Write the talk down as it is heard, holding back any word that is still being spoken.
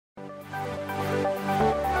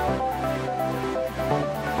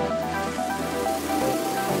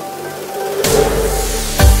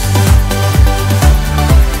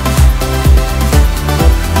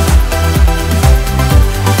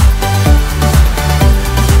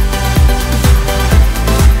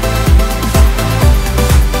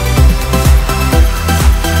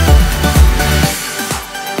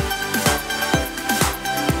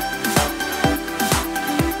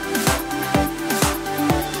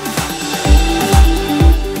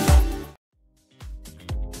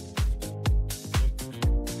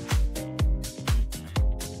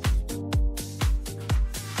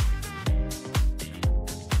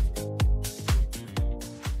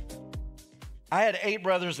I had 8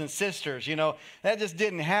 brothers and sisters, that just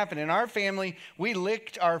didn't happen. In our family, we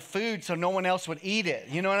licked our food so no one else would eat it.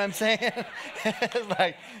 You know what I'm saying?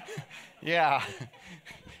 Like, yeah,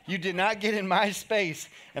 you did not get in my space.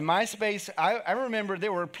 In my space, I remember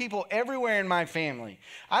there were people everywhere in my family.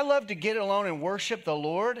 I loved to get alone and worship the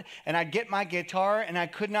Lord, and I'd get my guitar, and I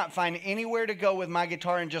could not find anywhere to go with my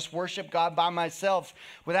guitar and just worship God by myself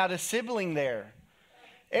without a sibling there.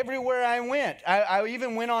 Everywhere I went. I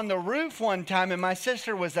even went on the roof one time, and my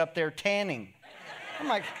sister was up there tanning. I'm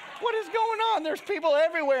like, what is going on? There's people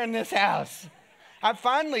everywhere in this house. I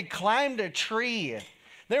finally climbed a tree.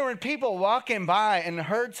 There were people walking by and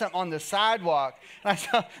heard something on the sidewalk. And I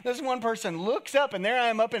saw this one person looks up, and there I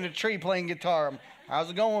am up in a tree playing guitar.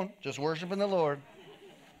 How's it going? Just worshiping the Lord.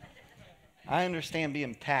 I understand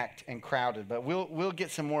being packed and crowded, but we'll get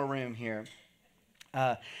some more room here.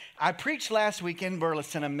 I preached last week in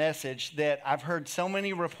Burleson a message that I've heard so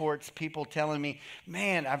many reports, people telling me,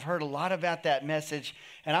 man, I've heard a lot about that message,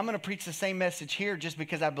 and I'm going to preach the same message here just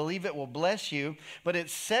because I believe it will bless you, but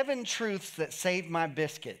it's 7 truths that saved my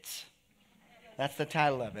biscuits. That's the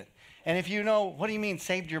title of it. And if you know, what do you mean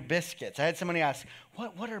saved your biscuits? I had somebody ask,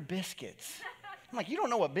 what are biscuits? I'm like, you don't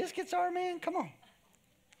know what biscuits are, man? Come on.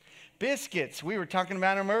 Biscuits, we were talking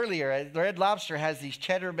about them earlier. Red Lobster has these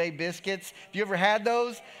Cheddar Bay biscuits. Have you ever had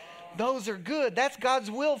those? Those are good. That's God's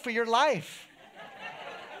will for your life.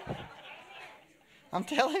 I'm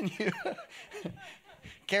telling you.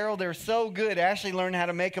 Carol, they're so good. Ashley learned how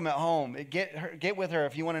to make them at home. Get with her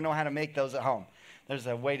if you want to know how to make those at home. There's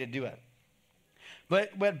a way to do it.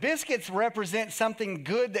 But biscuits represent something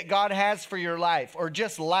good that God has for your life, or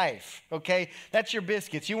just life, okay? That's your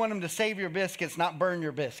biscuits. You want them to save your biscuits, not burn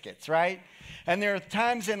your biscuits, right? And there are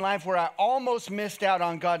times in life where I almost missed out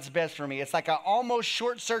on God's best for me. It's like I almost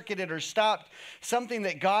short-circuited or stopped something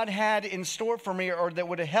that God had in store for me or that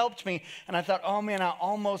would have helped me. And I thought, oh man, I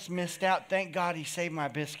almost missed out. Thank God he saved my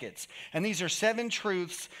biscuits. And these are 7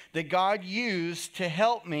 truths that God used to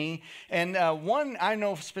help me. And one I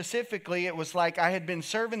know specifically, it was like I had been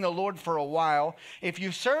serving the Lord for a while. If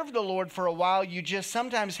you serve the Lord for a while, you just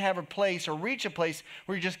sometimes have a place or reach a place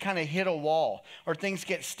where you just kind of hit a wall or things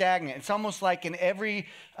get stagnant. It's almost like in every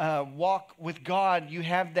walk with God, you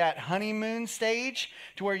have that honeymoon stage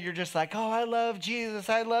to where you're just like, oh, I love Jesus.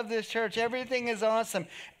 I love this church. Everything is awesome.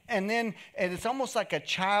 And it's almost like a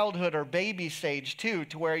childhood or baby stage too,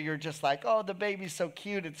 to where you're just like, oh, the baby's so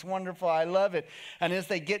cute. It's wonderful. I love it. And as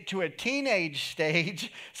they get to a teenage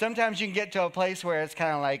stage, sometimes you can get to a place where it's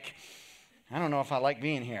kind of like, I don't know if I like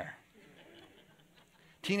being here.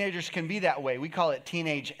 Teenagers can be that way. We call it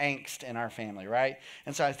teenage angst in our family, right?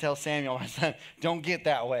 And so I tell Samuel, my son, don't get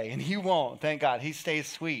that way. And he won't, thank God. He stays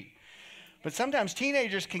sweet. But sometimes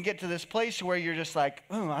teenagers can get to this place where you're just like,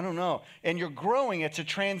 oh, I don't know. And you're growing. It's a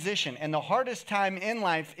transition. And the hardest time in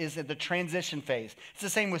life is at the transition phase. It's the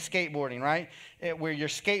same with skateboarding, right? Where you're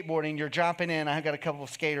skateboarding, you're dropping in. I've got a couple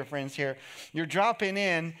of skater friends here. You're dropping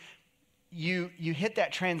in. You hit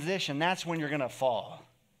that transition. That's when you're going to fall,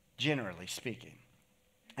 generally speaking.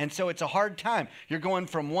 And so it's a hard time. You're going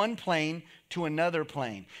from one plane to another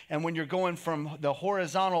plane. And when you're going from the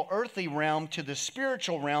horizontal earthly realm to the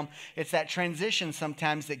spiritual realm, it's that transition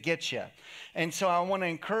sometimes that gets you. And so I want to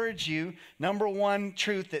encourage you, number one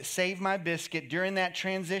truth that saved my biscuit during that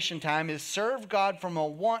transition time is serve God from a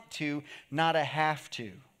want to, not a have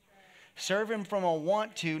to. Serve him from a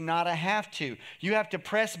want to, not a have to. You have to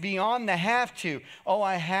press beyond the have to. Oh,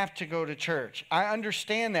 I have to go to church. I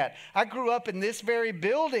understand that. I grew up in this very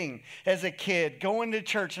building as a kid, going to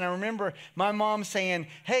church. And I remember my mom saying,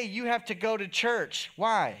 hey, you have to go to church.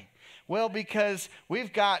 Why? Well, because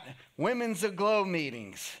we've got Women's Aglow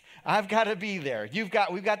meetings. I've got to be there. We've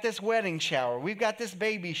got this wedding shower. We've got this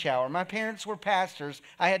baby shower. My parents were pastors.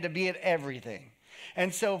 I had to be at everything.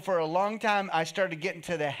 And so for a long time, I started getting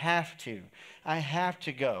to the have to. I have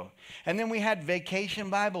to go. And then we had Vacation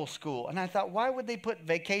Bible School. And I thought, why would they put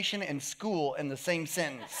vacation and school in the same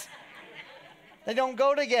sentence? They don't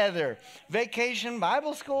go together. Vacation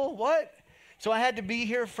Bible School? What? So I had to be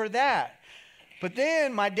here for that. But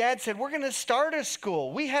then my dad said, we're going to start a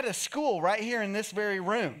school. We had a school right here in this very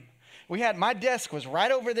room. My desk was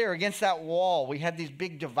right over there against that wall. We had these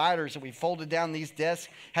big dividers that we folded down these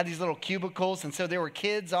desks, had these little cubicles, and so there were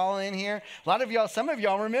kids all in here. Some of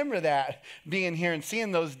y'all remember that, being here and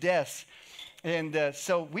seeing those desks. And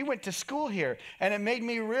so we went to school here, and it made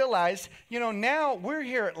me realize, now we're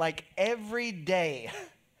here like every day.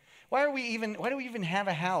 Why do we even have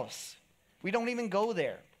a house? We don't even go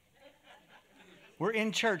there. We're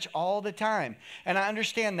in church all the time. And I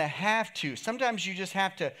understand the have to. Sometimes you just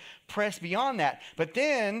have to press beyond that. But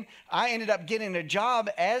then I ended up getting a job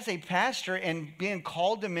as a pastor and being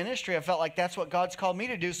called to ministry. I felt like that's what God's called me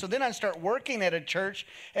to do. So then I start working at a church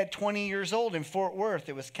at 20 years old in Fort Worth.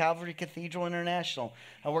 It was Calvary Cathedral International.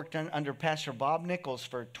 I worked under Pastor Bob Nichols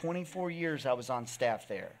for 24 years. I was on staff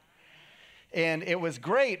there. And it was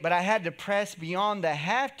great, but I had to press beyond the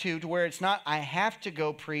have to where it's not I have to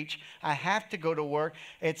go preach, I have to go to work.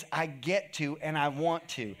 It's I get to and I want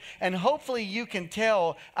to. And hopefully you can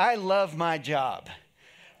tell I love my job.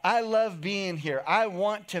 I love being here. I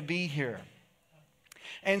want to be here.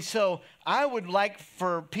 And so I would like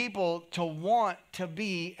for people to want to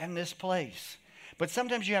be in this place. But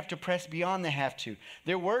sometimes you have to press beyond the have to.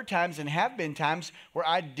 There were times and have been times where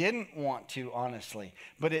I didn't want to, honestly.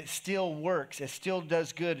 But it still works. It still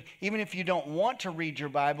does good. Even if you don't want to read your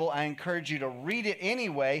Bible, I encourage you to read it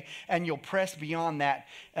anyway, and you'll press beyond that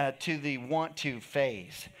to the want to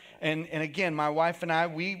phase. And again, my wife and I,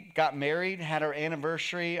 we got married, had our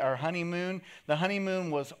anniversary, our honeymoon. The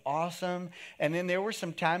honeymoon was awesome. And then there were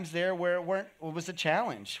some times there where it was a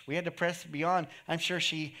challenge. We had to press beyond. I'm sure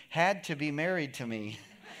she had to be married to me.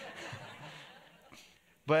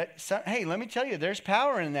 But hey, let me tell you, there's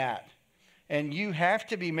power in that. And you have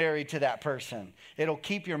to be married to that person. It'll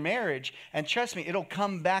keep your marriage. And trust me, it'll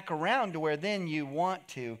come back around to where then you want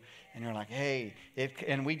to. And you're like, hey,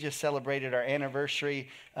 and we just celebrated our anniversary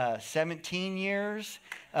 17 years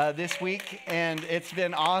this week. And it's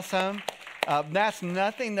been awesome. That's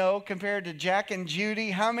nothing, though, compared to Jack and Judy.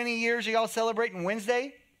 How many years are y'all celebrating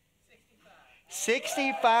Wednesday?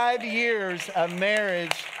 65 years of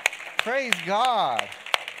marriage. Praise God.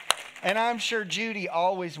 And I'm sure Judy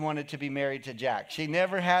always wanted to be married to Jack. She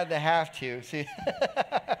never had the have to.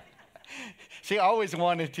 She always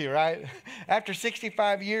wanted to, right? After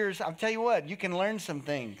 65 years, I'll tell you what, you can learn some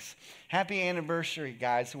things. Happy anniversary,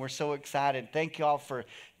 guys. We're so excited. Thank you all for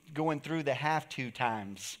going through the have to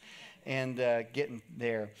times and getting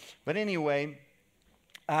there. But anyway,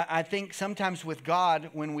 I think sometimes with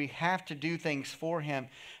God, when we have to do things for him,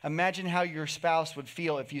 imagine how your spouse would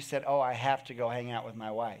feel if you said, oh, I have to go hang out with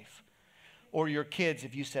my wife. Or your kids,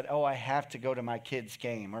 if you said, oh, I have to go to my kids'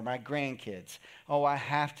 game, or my grandkids. Oh, I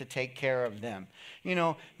have to take care of them. You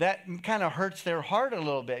know, that kind of hurts their heart a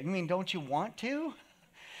little bit. You mean, don't you want to?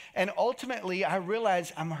 And ultimately, I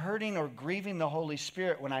realize I'm hurting or grieving the Holy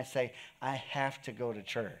Spirit when I say, I have to go to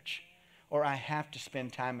church, or I have to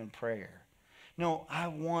spend time in prayer. No, I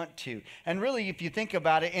want to. And really, if you think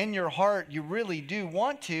about it, in your heart, you really do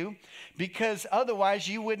want to, because otherwise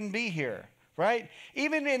you wouldn't be here. Right?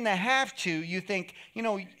 Even in the have to, you think, you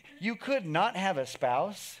know, you could not have a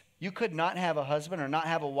spouse. You could not have a husband or not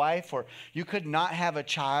have a wife, or you could not have a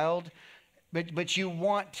child, but you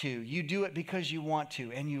want to. You do it because you want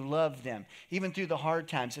to, and you love them, even through the hard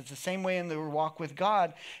times. It's the same way in the walk with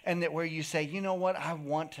God, and that where you say, you know what, I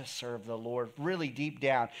want to serve the Lord really deep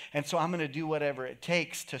down, and so I'm going to do whatever it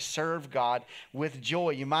takes to serve God with joy.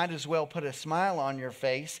 You might as well put a smile on your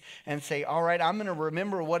face and say, all right, I'm going to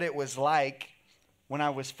remember what it was like when I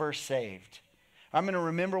was first saved. I'm going to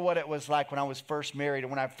remember what it was like when I was first married and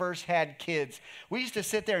when I first had kids. We used to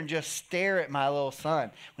sit there and just stare at my little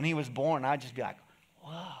son. When he was born, I'd just be like,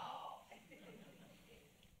 whoa.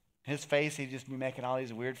 His face, he'd just be making all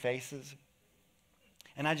these weird faces.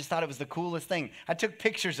 And I just thought it was the coolest thing. I took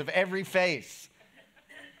pictures of every face.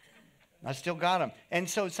 I still got them. And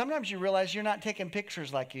so sometimes you realize you're not taking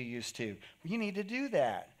pictures like you used to. You need to do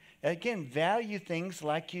that. Again, value things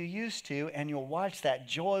like you used to, and you'll watch that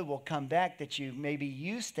joy will come back that you maybe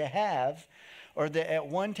used to have, or that at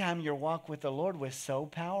one time your walk with the Lord was so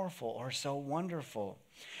powerful or so wonderful.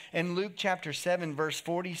 In Luke chapter 7, verse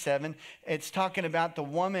 47, it's talking about the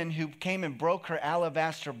woman who came and broke her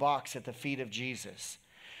alabaster box at the feet of Jesus.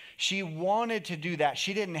 She wanted to do that.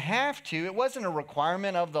 She didn't have to. It wasn't a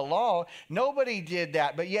requirement of the law. Nobody did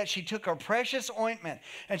that. But yet she took her precious ointment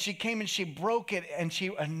and she came and she broke it and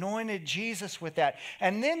she anointed Jesus with that.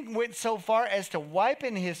 And then went so far as to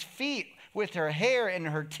wiping his feet with her hair and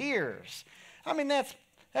her tears. I mean, that's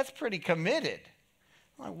pretty committed.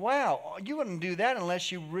 I'm like, wow, you wouldn't do that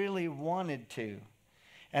unless you really wanted to.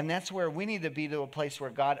 And that's where we need to be, to a place where,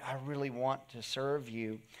 God, I really want to serve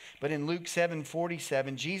you. But in Luke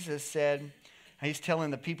 7:47, Jesus said, he's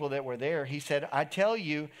telling the people that were there, he said, I tell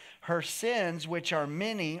you, her sins, which are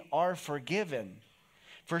many, are forgiven.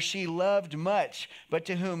 For she loved much, but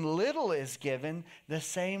to whom little is given, the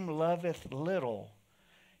same loveth little.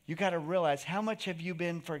 You got to realize, how much have you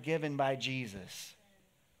been forgiven by Jesus?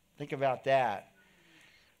 Think about that.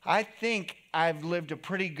 I think I've lived a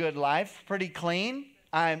pretty good life, pretty clean.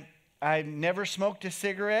 I'm I never smoked a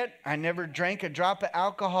cigarette. I never drank a drop of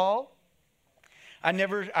alcohol.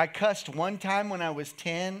 I cussed one time when I was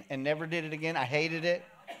 10 and never did it again. I hated it.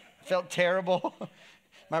 I felt terrible.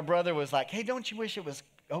 My brother was like, hey, don't you wish it was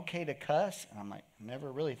okay to cuss? And I'm like,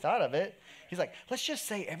 never really thought of it. He's like, let's just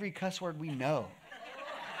say every cuss word we know.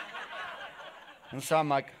 And so I'm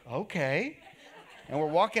like, okay. And we're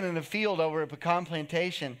walking in the field over at Pecan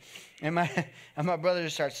Plantation, and my brother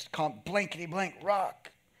just starts calling blankety blank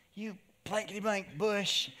rock, you blankety blank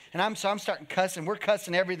bush. And I'm starting cussing. We're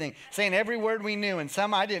cussing everything, saying every word we knew, and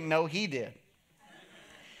some I didn't know he did.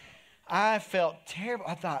 I felt terrible.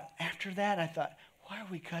 After that, why are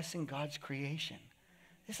we cussing God's creation?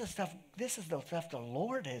 This is the stuff the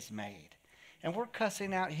Lord has made. And we're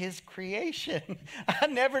cussing out his creation. I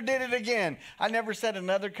never did it again. I never said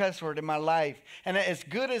another cuss word in my life. And as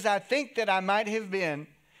good as I think that I might have been,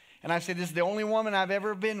 and I said, this is the only woman I've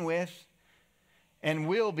ever been with and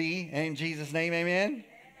will be. In Jesus' name, amen.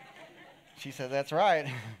 She said, that's right.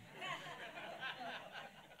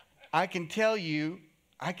 I can tell you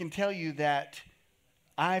that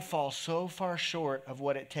I fall so far short of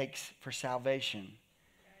what it takes for salvation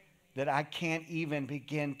that I can't even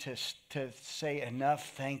begin to say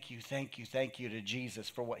enough thank you to Jesus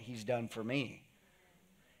for what he's done for me.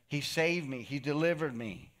 He saved me. He delivered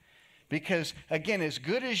me. Because, again, as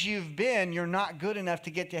good as you've been, you're not good enough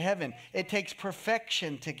to get to heaven. It takes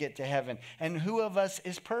perfection to get to heaven. And who of us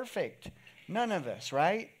is perfect? None of us,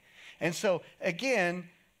 right? And so, again,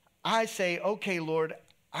 I say, okay, Lord,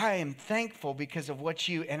 I am thankful because of what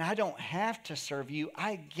and I don't have to serve you.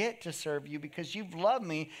 I get to serve you because you've loved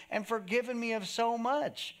me and forgiven me of so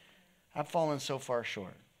much. I've fallen so far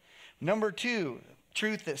short. Number 2,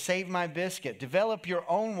 truth that saved my biscuit. Develop your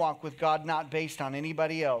own walk with God, not based on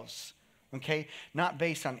anybody else. Okay? Not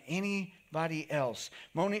based on anybody else.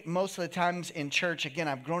 Most of the times in church, again,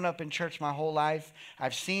 I've grown up in church my whole life.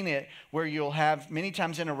 I've seen it where you'll have, many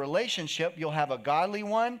times in a relationship, you'll have a godly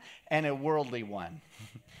one and a worldly one.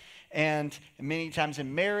 And many times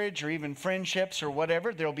in marriage or even friendships or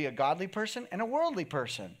whatever, there'll be a godly person and a worldly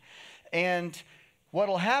person. And what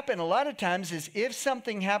will happen a lot of times is if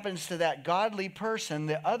something happens to that godly person,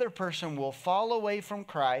 the other person will fall away from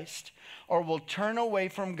Christ or will turn away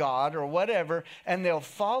from God or whatever, and they'll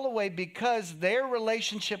fall away because their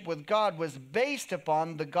relationship with God was based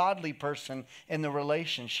upon the godly person in the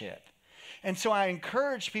relationship. And so I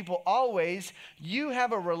encourage people always, you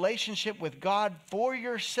have a relationship with God for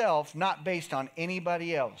yourself, not based on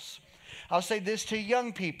anybody else. I'll say this to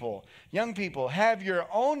young people. Young people, have your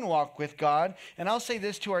own walk with God. And I'll say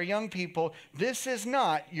this to our young people, this is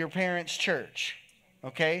not your parents' church.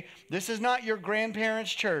 Okay? This is not your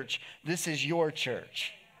grandparents' church. This is your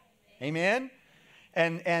church. Amen?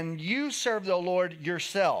 And you serve the Lord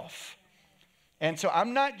yourself. And so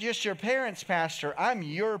I'm not just your parents' pastor, I'm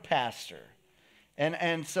your pastor.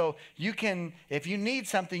 And so you can, if you need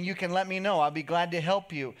something, you can let me know. I'll be glad to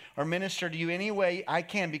help you or minister to you any way I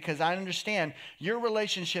can, because I understand your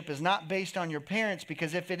relationship is not based on your parents,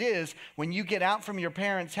 because if it is, when you get out from your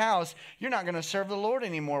parents' house, you're not going to serve the Lord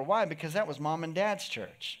anymore. Why? Because that was mom and dad's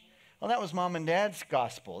church. Well, that was mom and dad's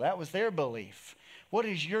gospel. That was their belief. What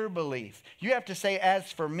is your belief? You have to say,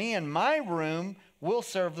 as for me and my room, we'll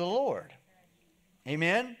serve the Lord.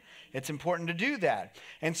 Amen? It's important to do that.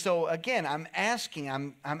 And so, again, I'm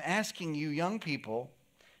asking you young people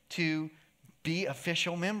to be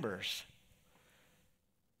official members.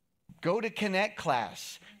 Go to Connect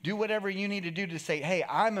class. Do whatever you need to do to say, hey,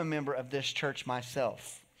 I'm a member of this church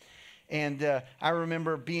myself. And I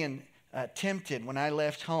remember being tempted when I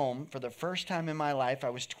left home for the first time in my life.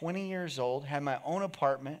 I was 20 years old, had my own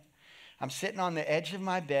apartment. I'm sitting on the edge of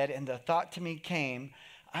my bed, and the thought to me came,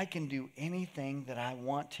 I can do anything that I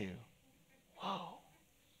want to. Whoa.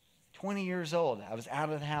 20 years old. I was out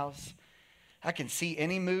of the house. I can see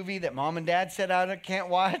any movie that mom and dad said I can't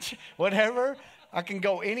watch, whatever. I can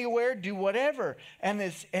go anywhere, do whatever. And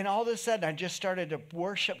all of a sudden, I just started to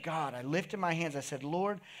worship God. I lifted my hands. I said,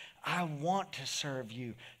 Lord, I want to serve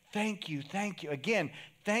you. Thank you, thank you. Again,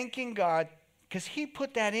 thanking God, because he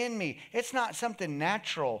put that in me. It's not something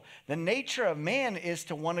natural. The nature of man is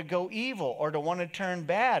to want to go evil or to want to turn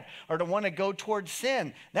bad or to want to go towards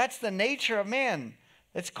sin. That's the nature of man.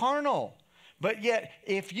 It's carnal. But yet,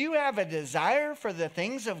 if you have a desire for the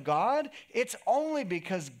things of God, it's only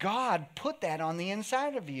because God put that on the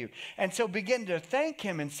inside of you. And so begin to thank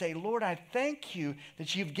him and say, Lord, I thank you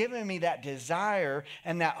that you've given me that desire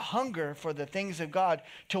and that hunger for the things of God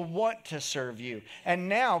to want to serve you. And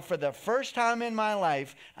now, for the first time in my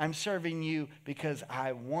life, I'm serving you because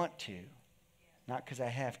I want to, not because I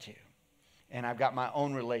have to. and I've got my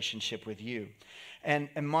own relationship with you. And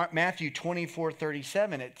in Matthew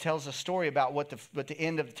 24:37, it tells a story about what the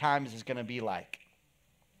end of the times is going to be like.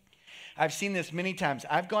 I've seen this many times.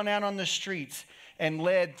 I've gone out on the streets and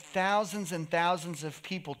led thousands and thousands of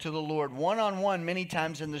people to the Lord, one-on-one, many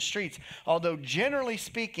times in the streets. Although generally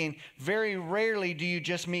speaking, very rarely do you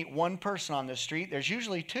just meet one person on the street. There's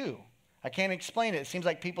usually two. I can't explain it. It seems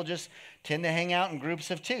like people just tend to hang out in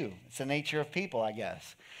groups of two. It's the nature of people, I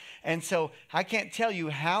guess. And so I can't tell you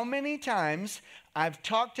how many times I've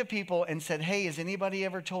talked to people and said, hey, has anybody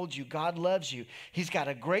ever told you God loves you? He's got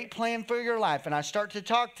a great plan for your life. And I start to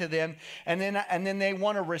talk to them, and then they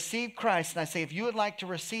want to receive Christ. And I say, if you would like to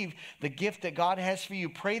receive the gift that God has for you,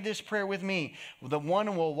 pray this prayer with me. The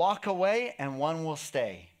one will walk away and one will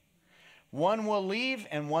stay. One will leave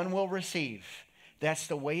and one will receive. That's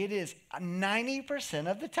the way it is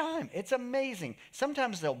 90% of the time. It's amazing.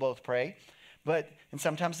 Sometimes they'll both pray. And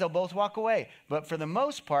sometimes they'll both walk away. But for the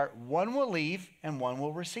most part, one will leave and one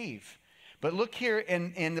will receive. But look here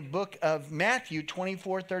in the book of Matthew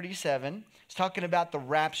 24:37. It's talking about the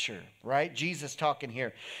rapture, right? Jesus talking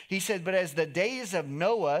here. He said, but as the days of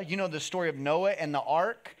Noah, you know the story of Noah and the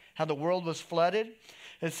ark, how the world was flooded?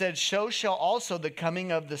 It said, so shall also the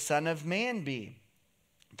coming of the Son of Man be.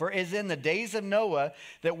 For as in the days of Noah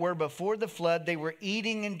that were before the flood, they were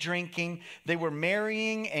eating and drinking, they were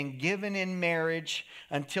marrying and given in marriage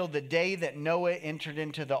until the day that Noah entered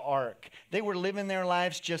into the ark. They were living their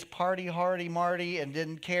lives just party, hardy, marty, and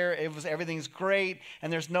didn't care. Everything's great,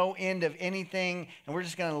 and there's no end of anything, and we're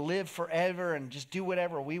just going to live forever and just do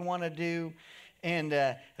whatever we want to do. And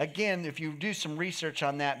again, if you do some research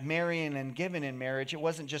on that, marrying and giving in marriage, it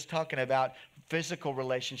wasn't just talking about physical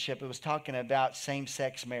relationship. It was talking about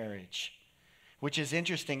same-sex marriage, which is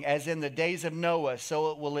interesting. As in the days of Noah,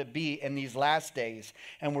 so will it be in these last days.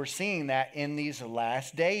 And we're seeing that in these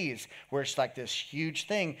last days, where it's like this huge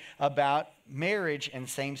thing about marriage and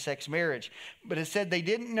same-sex marriage. But it said they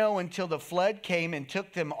didn't know until the flood came and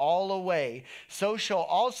took them all away. So shall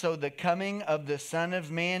also the coming of the Son of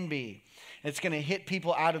Man be. It's going to hit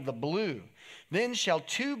people out of the blue. Then shall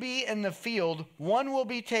two be in the field, one will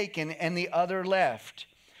be taken and the other left.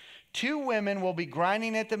 Two women will be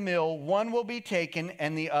grinding at the mill, one will be taken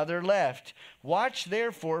and the other left. Watch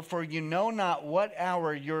therefore, for you know not what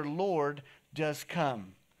hour your Lord does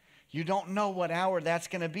come. You don't know what hour that's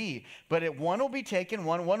going to be. But one will be taken,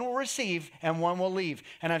 one will receive, and one will leave.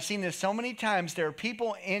 And I've seen this so many times. There are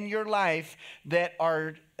people in your life that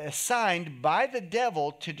are assigned by the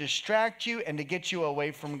devil to distract you and to get you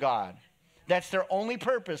away from God. That's their only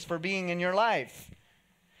purpose for being in your life.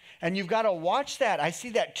 And you've got to watch that. I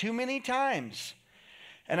see that too many times.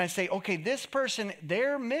 And I say, okay, this person,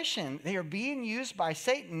 their mission, they are being used by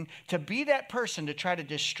Satan to be that person to try to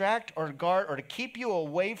distract or guard or to keep you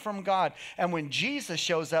away from God. And when Jesus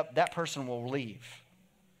shows up, that person will leave.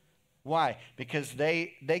 Why? Because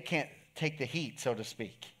they can't take the heat, so to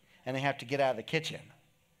speak, and they have to get out of the kitchen.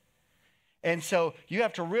 And so you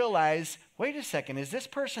have to realize, wait a second, is this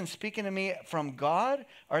person speaking to me from God?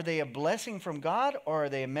 Are they a blessing from God, or are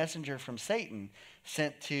they a messenger from Satan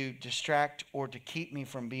sent to distract or to keep me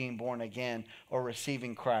from being born again or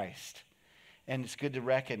receiving Christ? And it's good to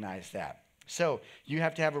recognize that. So you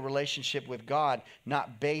have to have a relationship with God,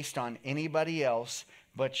 not based on anybody else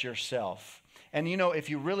but yourself. And you know, if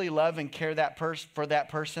you really love and care for that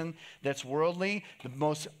person that's worldly,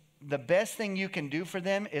 the best thing you can do for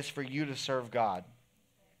them is for you to serve God.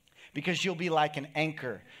 Because you'll be like an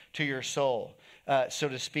anchor to your soul, so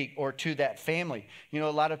to speak, or to that family. You know,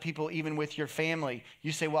 a lot of people, even with your family,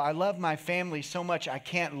 you say, well, I love my family so much I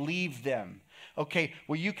can't leave them. Okay,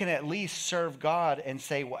 well, you can at least serve God and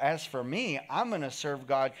say, well, as for me, I'm going to serve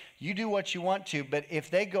God. You do what you want to, but if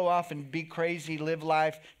they go off and be crazy, live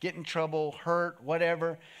life, get in trouble, hurt,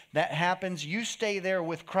 whatever, that happens, you stay there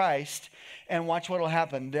with Christ and watch what will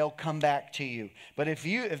happen. They'll come back to you. But if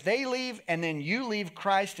they leave and then you leave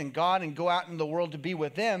Christ and God and go out in the world to be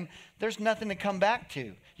with them, there's nothing to come back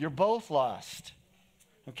to. You're both lost.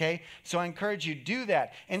 Okay, so I encourage you, do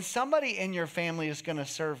that. And somebody in your family is going to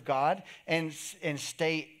serve God and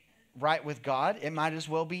stay right with God. It might as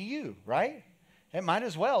well be you, right? It might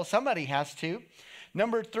as well. Somebody has to.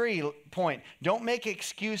 Number 3 point, don't make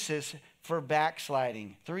excuses for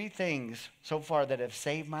backsliding. 3 things so far that have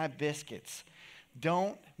saved my biscuits.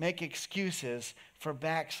 Don't make excuses for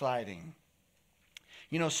backsliding.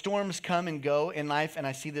 You know, storms come and go in life, and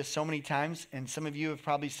I see this so many times, and some of you have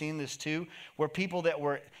probably seen this too, where people they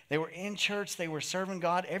were in church, they were serving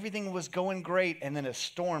God, everything was going great, and then a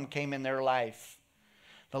storm came in their life.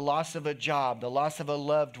 the loss of a job, the loss of a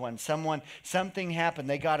loved one, something happened,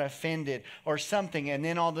 they got offended or something, and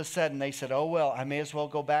then all of a sudden they said, oh, well, I may as well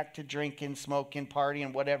go back to drinking, smoking,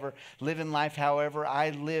 partying, whatever, living life however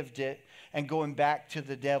I lived it, and going back to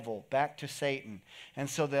the devil, back to Satan. And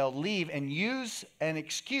so they'll leave and use an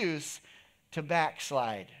excuse to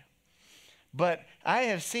backslide. But I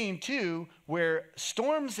have seen too where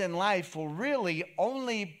storms in life will really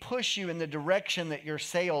only push you in the direction that your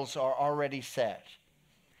sails are already set.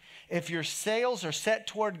 If your sails are set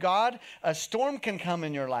toward God, a storm can come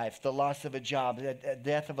in your life, the loss of a job, the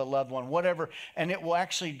death of a loved one, whatever, and it will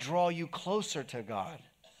actually draw you closer to God.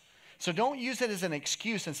 So don't use it as an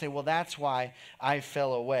excuse and say, well, that's why I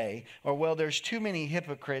fell away. Or, well, there's too many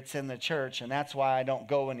hypocrites in the church and that's why I don't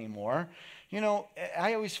go anymore. You know,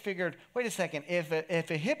 I always figured, wait a second, if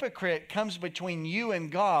a hypocrite comes between you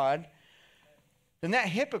and God, then that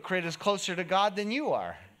hypocrite is closer to God than you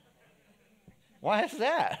are. Why is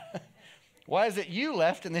that? Why is it you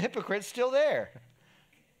left and the hypocrite's still there?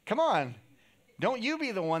 Come on. Don't you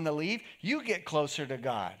be the one to leave. You get closer to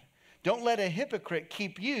God. Don't let a hypocrite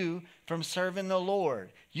keep you from serving the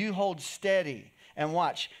Lord. You hold steady and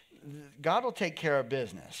watch. God will take care of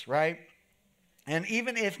business, right? And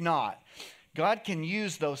even if not, God can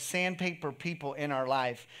use those sandpaper people in our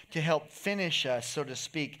life to help finish us, so to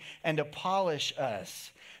speak, and to polish us.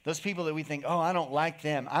 Those people that we think, oh, I don't like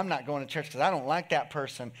them. I'm not going to church because I don't like that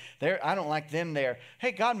person. I don't like them there.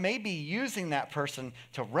 Hey, God may be using that person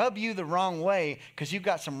to rub you the wrong way because you've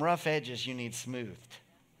got some rough edges you need smoothed.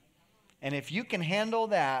 And if you can handle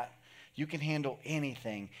that, you can handle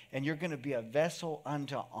anything. And you're going to be a vessel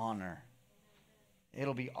unto honor.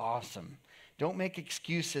 It'll be awesome. Don't make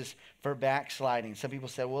excuses for backsliding. Some people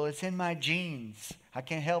say, well, it's in my genes. I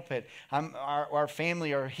can't help it. Our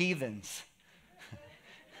family are heathens.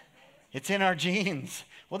 It's in our genes.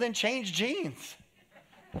 Well, then change genes.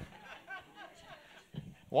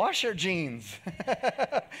 Wash your genes.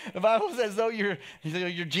 The Bible says, though your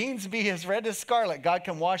genes be as red as scarlet, God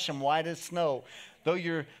can wash them white as snow. Though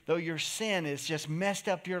your sin has just messed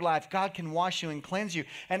up your life, God can wash you and cleanse you.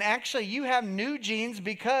 And actually, you have new genes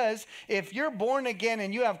because if you're born again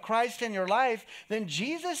and you have Christ in your life, then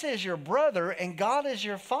Jesus is your brother and God is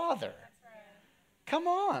your father. Come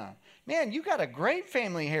on. Man, you got a great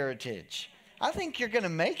family heritage. I think you're going to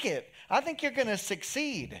make it. I think you're going to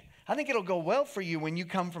succeed. I think it'll go well for you when you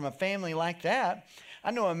come from a family like that. I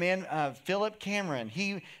know a man, Philip Cameron.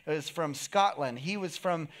 He was from Scotland. He was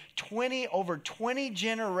from over 20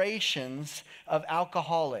 generations of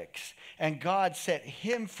alcoholics. And God set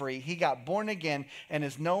him free. He got born again and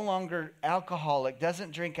is no longer alcoholic,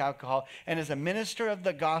 doesn't drink alcohol, and is a minister of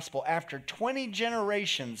the gospel after 20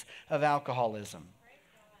 generations of alcoholism.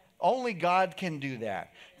 Only God can do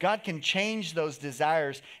that. God can change those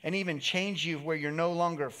desires and even change you where you're no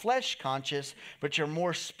longer flesh conscious, but you're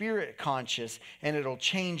more spirit conscious, and it'll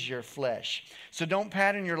change your flesh. So don't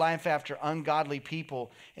pattern your life after ungodly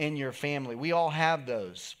people in your family. We all have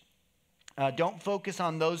those. Don't focus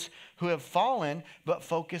on those who have fallen, but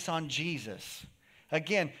focus on Jesus.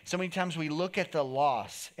 Again, so many times we look at the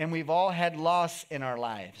loss, and we've all had loss in our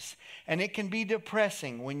lives. And it can be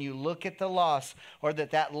depressing when you look at the loss or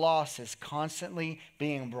that loss is constantly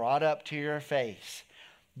being brought up to your face.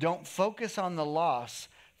 Don't focus on the loss,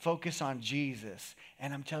 focus on Jesus.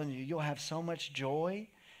 And I'm telling you, you'll have so much joy.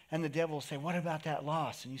 And the devil will say, what about that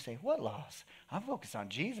loss? And you say, what loss? I'm focused on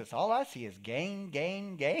Jesus. All I see is gain,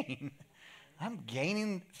 gain, gain. I'm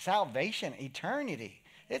gaining salvation, eternity.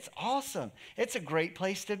 It's awesome. It's a great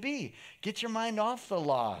place to be. Get your mind off the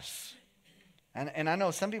loss. And I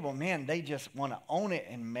know some people, man, they just want to own it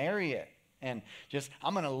and marry it. And just,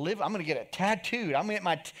 I'm going to get it tattooed. I'm going to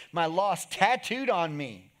get my loss tattooed on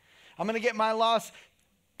me. I'm going to get my loss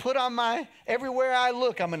put on everywhere I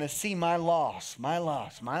look, I'm going to see my loss, my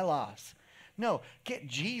loss, my loss. No, get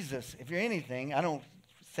Jesus. If you're anything, I don't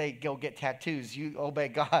say go get tattoos. You obey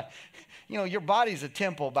God. You know, your body's a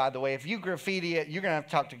temple, by the way. If you graffiti it, you're going to have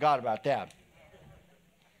to talk to God about that.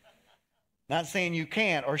 Not saying you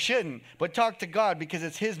can't or shouldn't, but talk to God because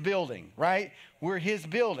it's his building, right? We're his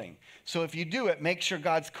building. So if you do it, make sure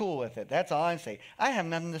God's cool with it. That's all I say. I have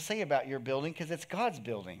nothing to say about your building because it's God's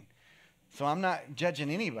building. So I'm not judging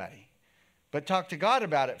anybody. But talk to God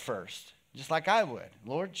about it first, just like I would.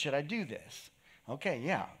 Lord, should I do this? Okay,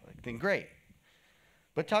 yeah, then great.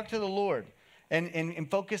 But talk to the Lord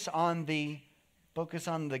and focus on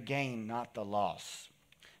the gain, not the loss.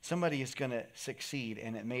 Somebody is going to succeed,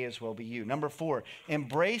 and it may as well be you. Number 4,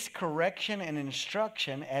 embrace correction and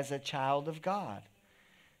instruction as a child of God.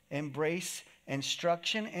 Embrace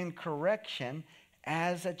instruction and correction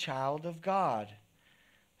as a child of God.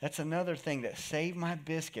 That's another thing that saved my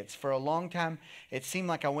biscuits. For a long time, it seemed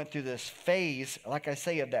like I went through this phase, like I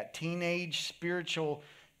say, of that teenage spiritual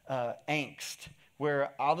angst, where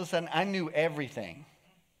all of a sudden I knew everything.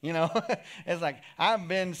 You know, it's like I've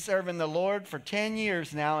been serving the Lord for 10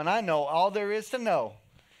 years now, and I know all there is to know.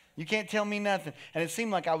 You can't tell me nothing. And it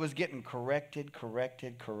seemed like I was getting corrected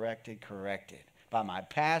by my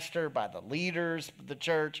pastor, by the leaders of the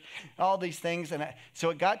church, all these things. And so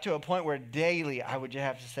it got to a point where daily I would just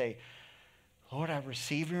have to say, Lord, I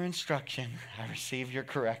receive your instruction. I receive your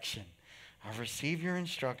correction. I receive your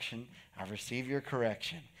instruction. I receive your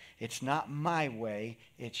correction. It's not my way.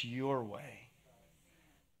 It's your way.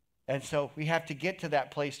 And so we have to get to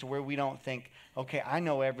that place to where we don't think, okay, I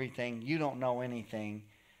know everything. You don't know anything.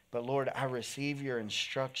 But Lord, I receive your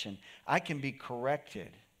instruction. I can be corrected.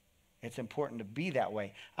 It's important to be that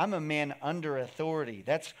way. I'm a man under authority.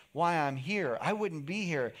 That's why I'm here. I wouldn't be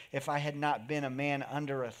here if I had not been a man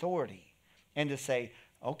under authority. And to say,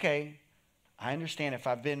 okay, I understand if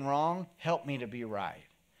I've been wrong, help me to be right.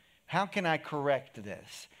 How can I correct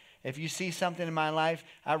this? If you see something in my life,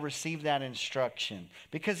 I receive that instruction.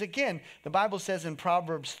 Because again, the Bible says in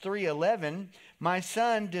Proverbs 3:11, my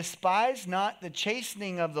son, despise not the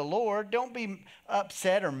chastening of the Lord. Don't be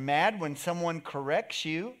upset or mad when someone corrects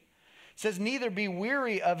you. It says, neither be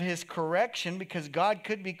weary of his correction, because God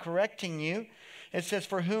could be correcting you. It says,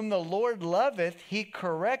 for whom the Lord loveth, he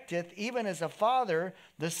correcteth, even as a father,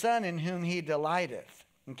 the son in whom he delighteth.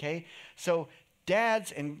 Okay? So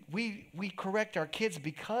dads, and we correct our kids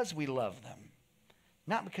because we love them,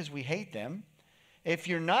 not because we hate them. If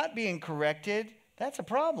you're not being corrected, that's a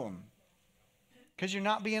problem, because you're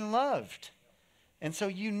not being loved. And so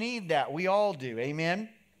you need that. We all do. Amen?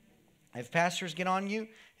 If pastors get on you,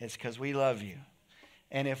 it's because we love you.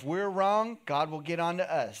 And if we're wrong, God will get on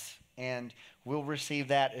to us, and we'll receive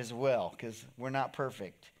that as well, because we're not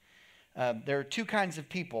perfect. There are two kinds of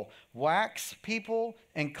people, wax people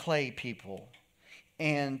and clay people.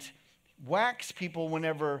 And wax people,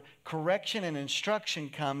 whenever correction and instruction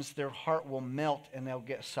comes, their heart will melt and they'll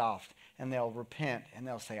get soft and they'll repent and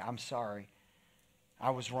they'll say, I'm sorry, I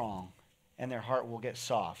was wrong. And their heart will get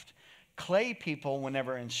soft. Clay people,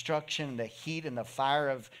 whenever instruction, the heat and the fire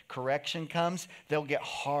of correction comes, they'll get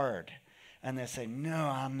hard. And they'll say, no,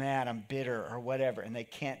 I'm mad, I'm bitter, or whatever. And they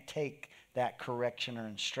can't take that correction or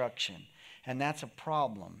instruction. And that's a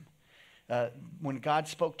problem. When God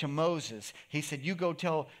spoke to Moses, he said, you go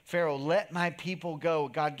tell Pharaoh, let my people go.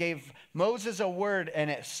 God gave Moses a word, and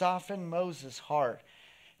it softened Moses' heart.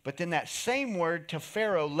 But then that same word to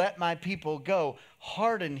Pharaoh, let my people go,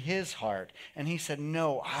 hardened his heart. And he said,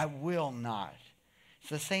 no, I will not. It's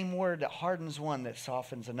the same word that hardens one that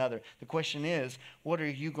softens another. The question is, what are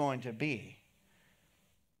you going to be?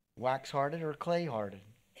 Wax-hearted or clay-hearted?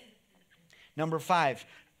 Number 5,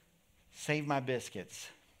 save my biscuits.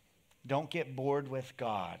 Don't get bored with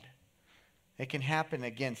God. It can happen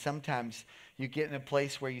again. Sometimes you get in a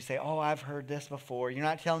place where you say, oh, I've heard this before. You're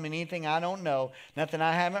not telling me anything I don't know, nothing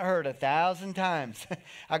I haven't heard 1,000 times.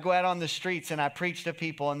 I go out on the streets and I preach to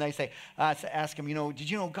people and they say, I ask them, did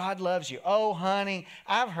you know God loves you? Oh, honey,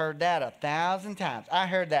 I've heard that 1,000 times. I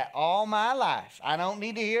heard that all my life. I don't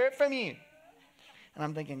need to hear it from you. And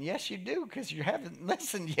I'm thinking, yes, you do, because you haven't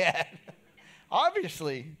listened yet.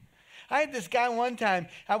 Obviously. I had this guy one time,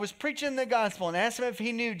 I was preaching the gospel and asked him if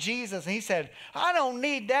he knew Jesus. And he said, I don't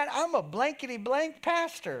need that. I'm a blankety blank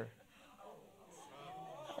pastor.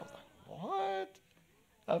 I was like, what?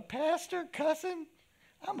 A pastor cussing?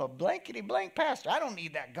 I'm a blankety blank pastor. I don't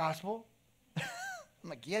need that gospel. I'm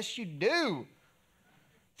like, yes, you do.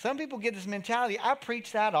 Some people get this mentality. I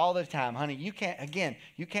preach that all the time. Honey, you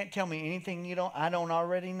can't tell me anything I don't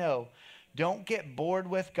already know. Don't get bored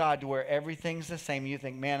with God to where everything's the same. You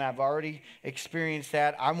think, man, I've already experienced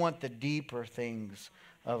that. I want the deeper things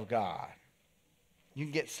of God. You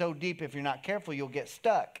can get so deep, if you're not careful, you'll get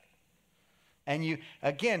stuck. And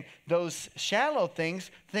those shallow things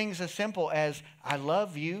as simple as, I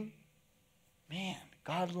love you. Man,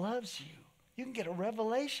 God loves you. You can get a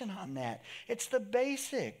revelation on that. It's the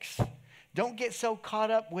basics. Don't get so caught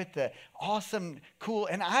up with the awesome, cool,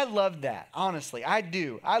 and I love that, honestly, I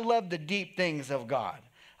do. I love the deep things of God.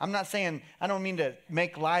 I'm not saying, I don't mean to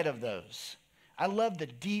make light of those. I love the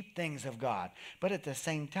deep things of God. But at the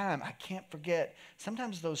same time, I can't forget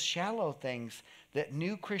sometimes those shallow things that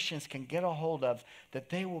new Christians can get a hold of, that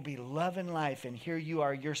they will be loving life, and here you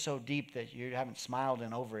are, you're so deep that you haven't smiled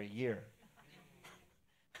in over a year.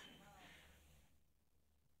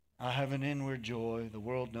 I have an inward joy the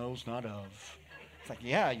world knows not of. It's like,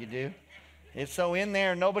 yeah, you do. It's so in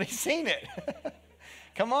there, nobody's seen it.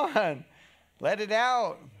 Come on, let it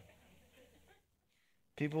out.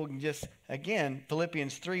 People can just, again,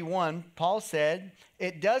 Philippians 3:1, Paul said,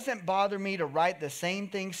 "It doesn't bother me to write the same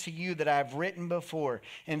things to you that I've written before.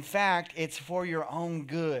 In fact, it's for your own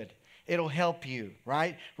good. It'll help you,"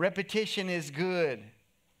 right? Repetition is good.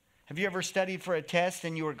 Have you ever studied for a test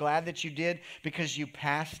and you were glad that you did because you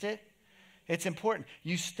passed it? It's important.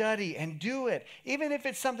 You study and do it. Even if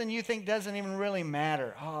it's something you think doesn't even really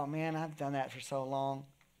matter. Oh, man, I've done that for so long.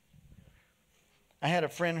 I had a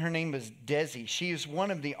friend, her name was Desi. She is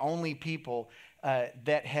one of the only people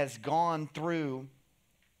that has gone through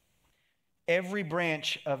every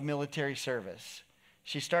branch of military service.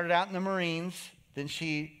 She started out in the Marines, then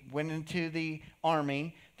she went into the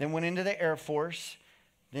Army, then went into the Air Force,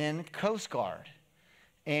 then Coast Guard.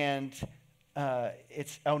 And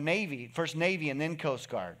Navy, first Navy and then Coast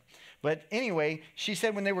Guard. But anyway, she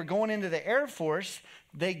said when they were going into the Air Force,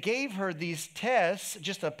 they gave her these tests,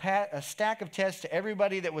 just a stack of tests to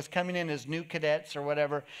everybody that was coming in as new cadets or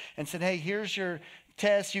whatever, and said, hey, here's your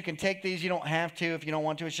tests. You can take these. You don't have to if you don't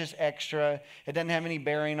want to. It's just extra. It doesn't have any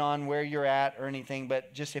bearing on where you're at or anything,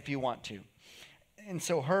 but just if you want to. And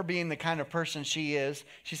so her being the kind of person she is,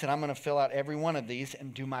 she said, I'm going to fill out every one of these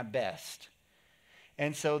and do my best.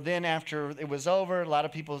 And so then after it was over, a lot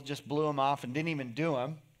of people just blew them off and didn't even do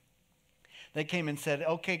them. They came and said,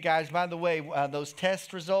 okay, guys, by the way, those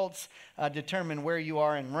test results determine where you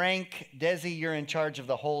are in rank. Desi, you're in charge of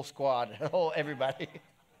the whole squad, everybody.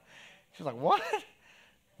 She was like, what?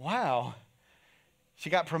 Wow. She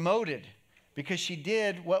got promoted because she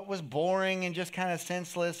did what was boring and just kind of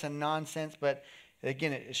senseless and nonsense. But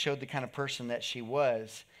again, it showed the kind of person that she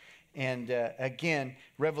was. And again,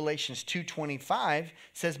 Revelations 2:25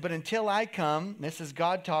 says, but until I come, this is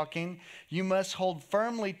God talking, you must hold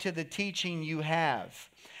firmly to the teaching you have.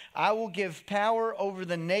 I will give power over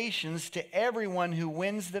the nations to everyone who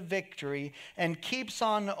wins the victory and keeps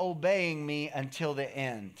on obeying me until the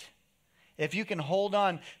end. If you can hold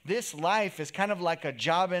on, this life is kind of like a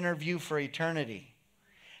job interview for eternity.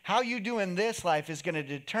 How you do in this life is going to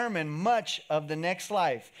determine much of the next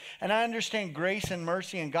life. And I understand grace and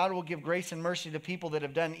mercy, and God will give grace and mercy to people that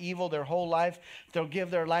have done evil their whole life. They'll give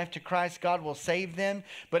their life to Christ. God will save them.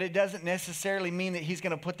 But it doesn't necessarily mean that he's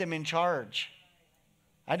going to put them in charge.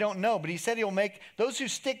 I don't know, but he said he'll make those who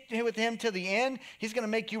stick with him to the end, he's going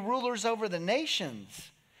to make you rulers over the nations.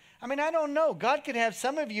 I mean, I don't know. God could have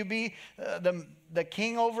some of you be the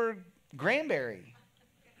king over Granbury.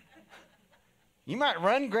 You might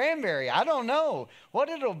run Granbury. I don't know what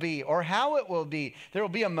it'll be or how it will be. There will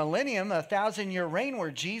be a millennium, a 1,000-year reign where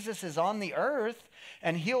Jesus is on the earth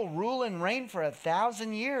and he'll rule and reign for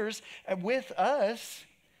 1,000 years with us.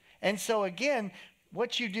 And so again,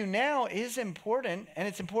 what you do now is important, and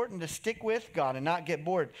it's important to stick with God and not get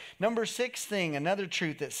bored. Number 6 thing, another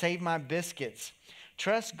truth that saved my biscuits.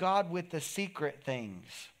 Trust God with the secret things.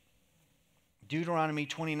 Deuteronomy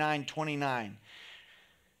 29:29.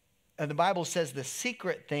 The Bible says the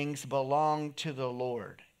secret things belong to the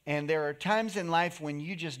Lord. And there are times in life when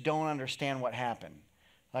you just don't understand what happened.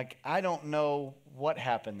 Like, I don't know what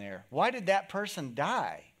happened there. Why did that person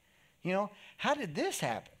die? You know, how did this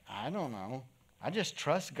happen? I don't know. I just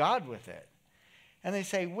trust God with it. And they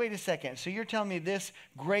say, wait a second. So you're telling me this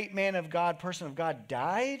great man of God, person of God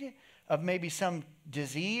died of maybe some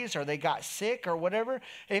disease or they got sick or whatever?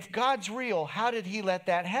 If God's real, how did he let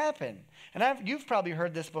that happen? And you've probably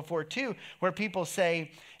heard this before too, where people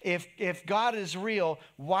say, if God is real,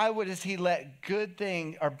 why would he let good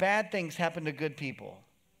things or bad things happen to good people?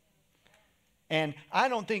 And I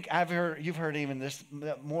don't think you've heard even this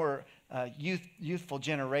more youthful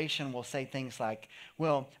generation will say things like,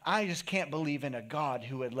 well, I just can't believe in a God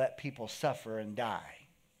who would let people suffer and die.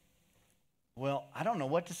 Well, I don't know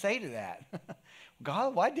what to say to that.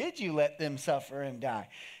 God, why did you let them suffer and die?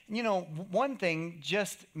 You know, one thing,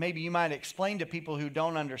 just maybe you might explain to people who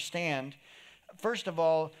don't understand. First of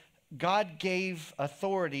all, God gave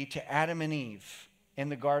authority to Adam and Eve in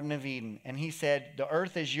the Garden of Eden. And he said, the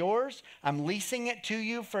earth is yours. I'm leasing it to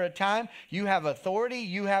you for a time. You have authority.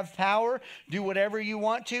 You have power. Do whatever you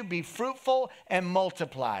want to. Be fruitful and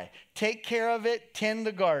multiply. Take care of it. Tend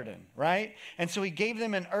the garden, right? And so he gave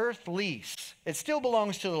them an earth lease. It still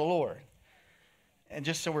belongs to the Lord. And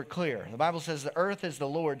just so we're clear, the Bible says the earth is the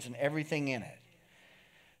Lord's and everything in it.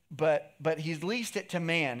 But he's leased it to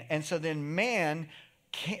man. And so then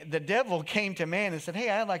the devil came to man and said, hey,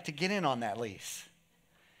 I'd like to get in on that lease.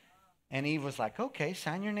 And Eve was like, okay,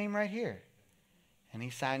 sign your name right here. And he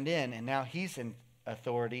signed in, and now he's in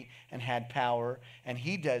authority and had power, and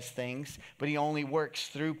he does things, but he only works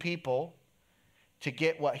through people to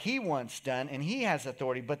get what he wants done, and he has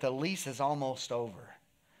authority, but the lease is almost over.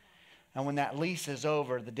 And when that lease is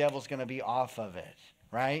over, the devil's going to be off of it.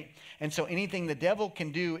 right? And so anything the devil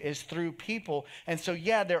can do is through people. And so,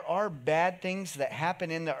 yeah, there are bad things that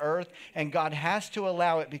happen in the earth, and God has to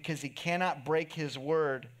allow it because he cannot break his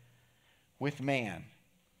word with man.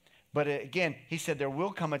 But again, he said there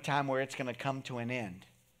will come a time where it's going to come to an end.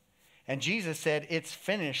 And Jesus said it's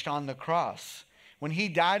finished on the cross. When he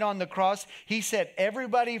died on the cross, he set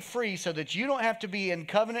everybody free so that you don't have to be in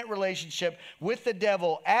covenant relationship with the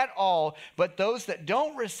devil at all. But those that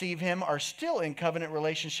don't receive him are still in covenant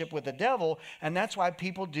relationship with the devil. And that's why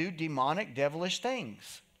people do demonic, devilish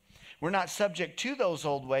things. We're not subject to those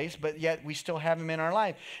old ways, but yet we still have them in our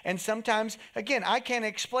life. And sometimes, again, I can't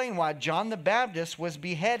explain why John the Baptist was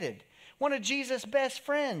beheaded. One of Jesus' best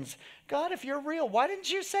friends. God, if you're real, why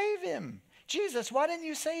didn't you save him? Jesus, why didn't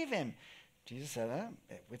you save him? Jesus said,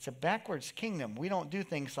 it's a backwards kingdom. We don't do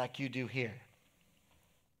things like you do here.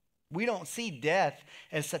 We don't see death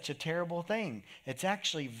as such a terrible thing. It's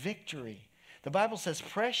actually victory. The Bible says,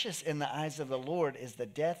 precious in the eyes of the Lord is the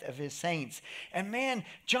death of his saints. And man,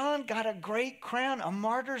 John got a great crown, a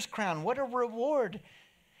martyr's crown. What a reward.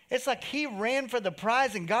 It's like he ran for the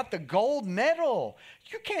prize and got the gold medal.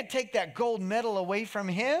 You can't take that gold medal away from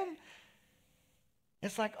him.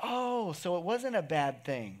 It's like, oh, so it wasn't a bad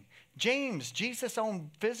thing. James, Jesus' own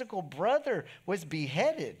physical brother, was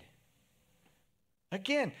beheaded.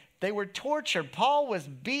 Again, they were tortured. Paul was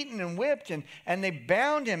beaten and whipped, and they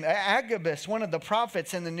bound him. Agabus, one of the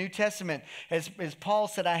prophets in the New Testament, as Paul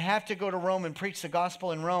said, I have to go to Rome and preach the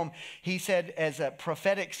gospel in Rome. He said, as a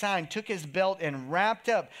prophetic sign, took his belt and wrapped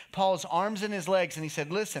up Paul's arms and his legs. And he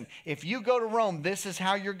said, listen, if you go to Rome, this is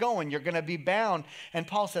how you're going. You're going to be bound. And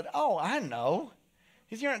Paul said, oh, I know.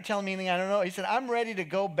 He said, you're not telling me anything I don't know. He said, I'm ready to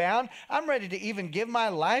go bound. I'm ready to even give my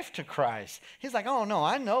life to Christ. He's like, oh, no,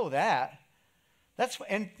 I know that.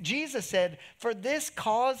 And Jesus said, for this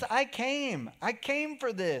cause I came. I came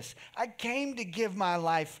for this. I came to give my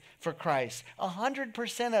life for Christ.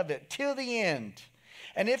 100% of it till the end.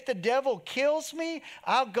 And if the devil kills me,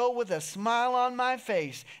 I'll go with a smile on my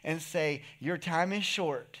face and say, your time is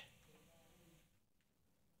short.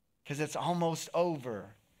 Because it's almost over.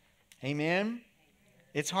 Amen?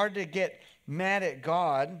 It's hard to get mad at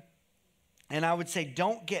God. And I would say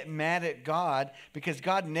don't get mad at God because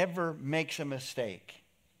God never makes a mistake.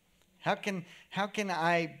 How can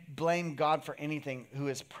I blame God for anything who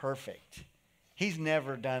is perfect? He's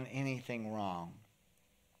never done anything wrong.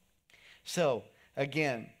 So,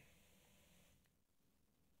 again,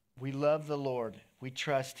 we love the Lord. We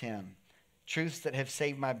trust him. Truths that have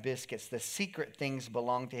saved my biscuits. The secret things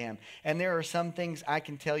belong to him. And there are some things I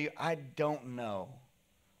can tell you I don't know.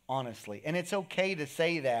 Honestly. And it's okay to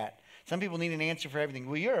say that. Some people need an answer for everything.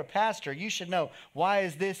 Well, you're a pastor. You should know. Why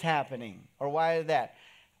is this happening? Or why is that?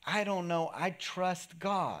 I don't know. I trust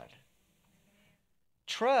God.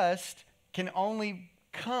 Trust can only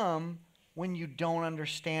come when you don't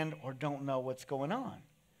understand or don't know what's going on.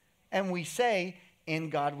 And we say, in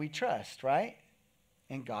God we trust, right?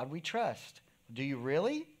 In God we trust. Do you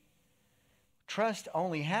really? Trust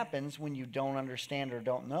only happens when you don't understand or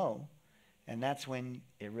don't know. And that's when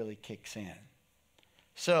it really kicks in.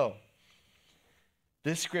 So,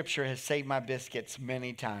 this scripture has saved my biscuits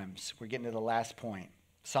many times. We're getting to the last point.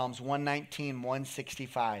 Psalms 119,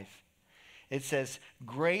 165. It says,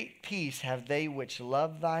 great peace have they which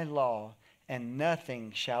love thy law, and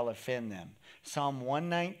nothing shall offend them. Psalm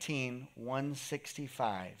 119,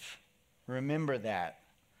 165. Remember that.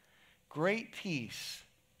 Great peace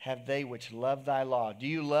have they which love thy law. Do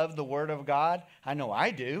you love the word of God? I know I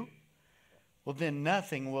do. Well, then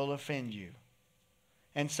nothing will offend you.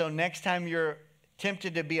 And so next time you're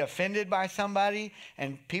tempted to be offended by somebody,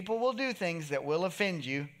 and people will do things that will offend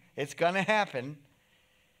you, it's going to happen.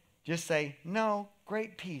 Just say, no,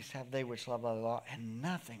 great peace have they which love thy law, and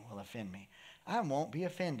nothing will offend me. I won't be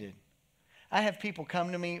offended. I have people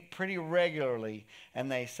come to me pretty regularly,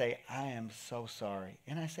 and they say, I am so sorry.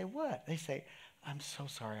 And I say, what? They say, I'm so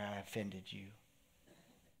sorry I offended you.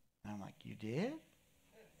 And I'm like, you did?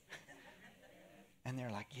 And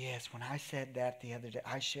they're like, yes, when I said that the other day,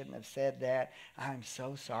 I shouldn't have said that. I'm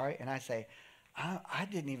so sorry. And I say, I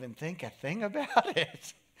didn't even think a thing about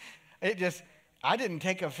it. I didn't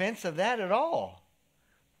take offense of that at all.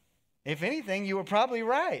 If anything, you were probably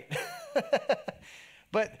right.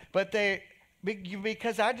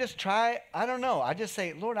 Because I just try, I don't know. I just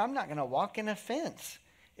say, Lord, I'm not going to walk in offense.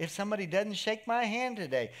 If somebody doesn't shake my hand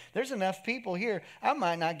today, there's enough people here, I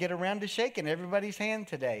might not get around to shaking everybody's hand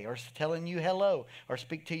today or telling you hello or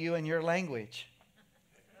speak to you in your language.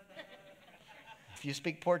 If you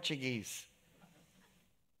speak Portuguese.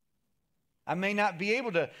 I may not be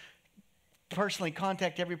able to personally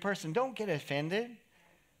contact every person. Don't get offended.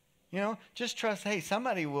 Just trust, hey,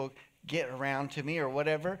 somebody will get around to me or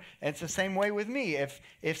whatever. And it's the same way with me.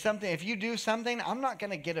 If you do something, I'm not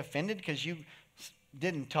going to get offended because you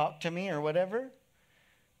didn't talk to me or whatever.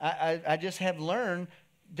 I just have learned,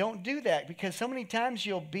 don't do that, because so many times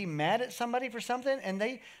you'll be mad at somebody for something and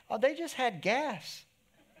they just had gas.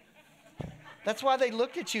 That's why they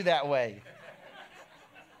looked at you that way.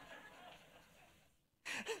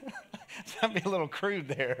 That'd be a little crude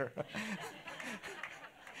there.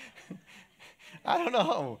 I don't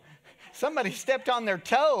know. Somebody stepped on their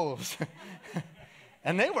toes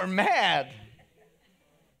and they were mad.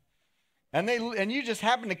 And you just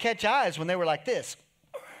happened to catch eyes when they were like this.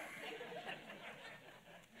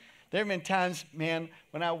 There have been times, man,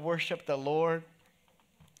 when I worship the Lord,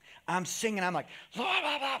 I'm singing, I'm like, Lord,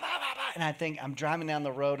 blah, blah, blah, blah, blah. And I think, I'm driving down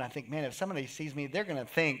the road, and I think, man, if somebody sees me, they're going to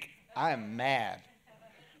think I'm mad.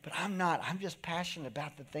 But I'm not. I'm just passionate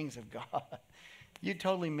about the things of God. You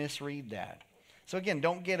totally misread that. So again,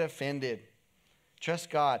 don't get offended. Trust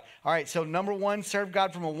God. All right, so number 1, serve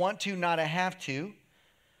God from a want to, not a have to.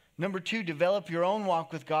 Number 2, develop your own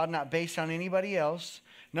walk with God, not based on anybody else.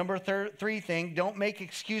 Number 3 thing, don't make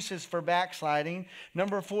excuses for backsliding.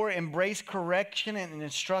 Number 4, embrace correction and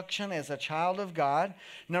instruction as a child of God.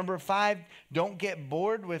 Number 5, don't get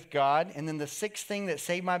bored with God. And then the 6th thing that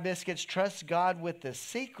saved my biscuits, trust God with the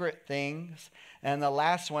secret things. And the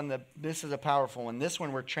last one, this is a powerful one. This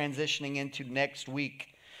one we're transitioning into next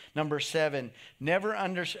week. Number 7, never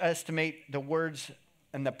underestimate the words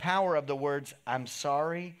and the power of the words, I'm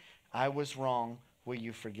sorry, I was wrong, will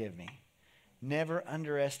you forgive me? Never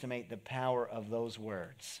underestimate the power of those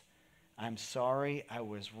words. I'm sorry, I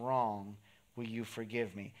was wrong. Will you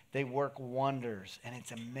forgive me? They work wonders, and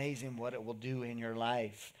it's amazing what it will do in your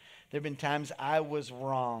life. There have been times I was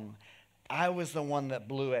wrong. I was the one that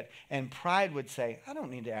blew it. And pride would say, I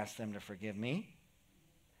don't need to ask them to forgive me.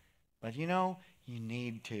 But you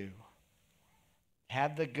need to.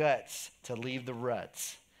 Have the guts to leave the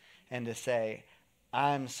ruts and to say,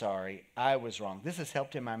 I'm sorry, I was wrong. This has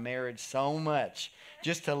helped in my marriage so much,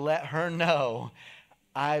 just to let her know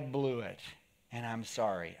I blew it and I'm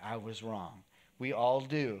sorry, I was wrong. We all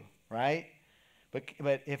do, right?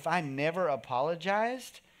 But if I never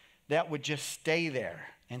apologized, that would just stay there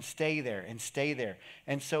and stay there and stay there.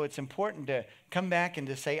 And so it's important to come back and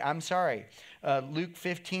to say, I'm sorry. Luke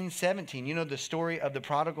 15:17, the story of the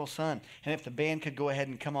prodigal son. And if the band could go ahead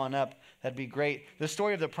and come on up, that'd be great. The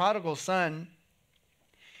story of the prodigal son.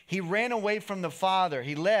 He ran away from the father.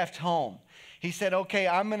 He left home. He said, okay,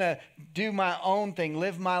 I'm going to do my own thing,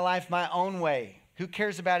 live my life my own way. Who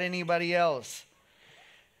cares about anybody else?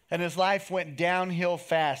 And his life went downhill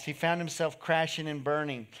fast. He found himself crashing and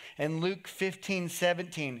burning. And Luke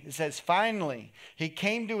 15:17, it says, finally, he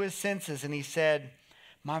came to his senses and he said,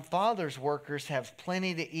 my father's workers have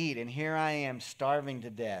plenty to eat, and here I am starving to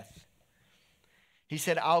death. He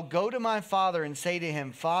said, I'll go to my father and say to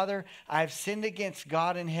him, Father, I've sinned against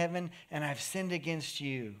God in heaven, and I've sinned against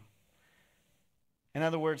you. In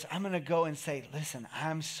other words, I'm going to go and say, listen,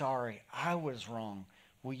 I'm sorry. I was wrong.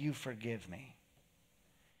 Will you forgive me?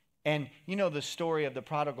 And the story of the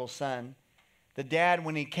prodigal son. The dad,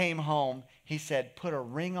 when he came home, he said, put a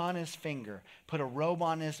ring on his finger, put a robe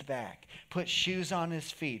on his back, put shoes on his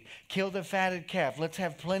feet, kill the fatted calf. Let's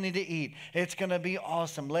have plenty to eat. It's going to be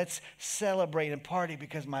awesome. Let's celebrate and party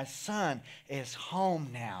because my son is home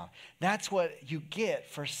now. That's what you get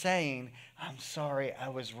for saying, I'm sorry, I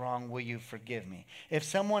was wrong. Will you forgive me? If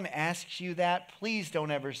someone asks you that, please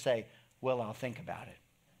don't ever say, well, I'll think about it.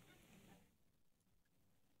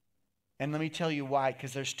 And let me tell you why,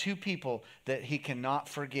 because there's 2 people that he cannot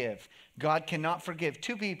forgive. God cannot forgive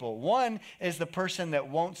 2 people. One is the person that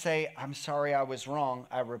won't say, I'm sorry, I was wrong,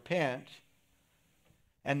 I repent.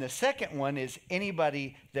 And the second one is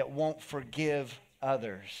anybody that won't forgive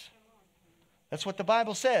others. That's what the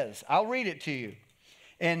Bible says. I'll read it to you.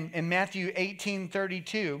 In Matthew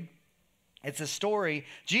 18:32, it's a story.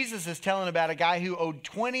 Jesus is telling about a guy who owed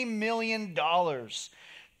 $20 million.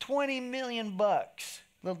 $20 million bucks.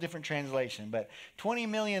 A little different translation, but $20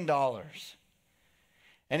 million.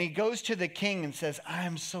 And he goes to the king and says,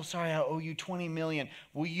 I'm so sorry, I owe you $20 million.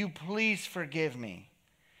 Will you please forgive me?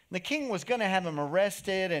 The king was going to have him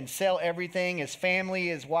arrested and sell everything, his family,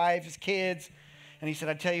 his wife, his kids. And he said,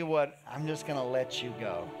 I tell you what, I'm just going to let you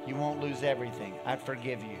go. You won't lose everything. I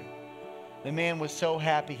forgive you. The man was so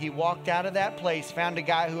happy. He walked out of that place, found a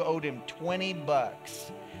guy who owed him 20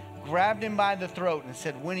 bucks. Grabbed him by the throat and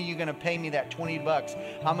said, when are you going to pay me that 20 bucks?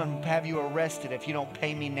 I'm going to have you arrested if you don't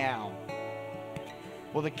pay me now.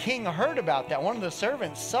 Well, the king heard about that. One of the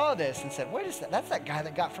servants saw this and said, wait a second, that's that guy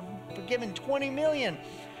that got forgiven $20 million.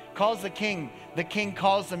 calls the king. The king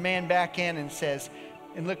calls the man back in and says,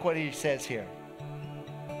 and look what he says here.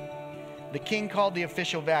 The king called the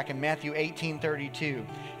official back in Matthew 18:32,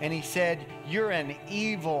 and he said, "You're an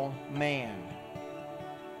evil man."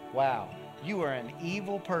 Wow, you are an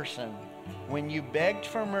evil person. When you begged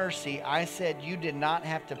for mercy, I said you did not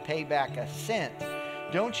have to pay back a cent.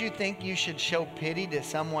 Don't you think you should show pity to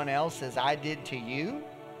someone else as I did to you?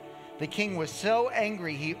 The king was so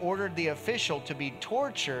angry, he ordered the official to be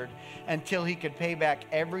tortured until he could pay back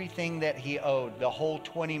everything that he owed, the whole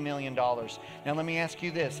 $20 million. Now let me ask you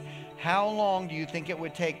this. How long do you think it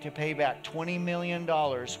would take to pay back $20 million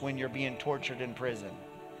when you're being tortured in prison?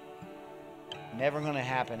 Never going to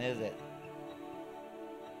happen, is it?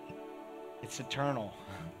 It's eternal.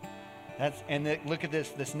 Look at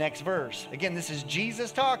this next verse. Again, this is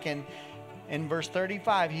Jesus talking. In verse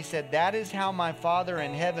 35, he said, "That is how my Father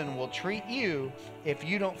in heaven will treat you if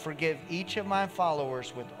you don't forgive each of my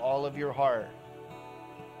followers with all of your heart."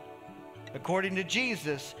 According to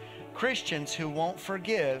Jesus, Christians who won't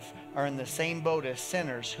forgive are in the same boat as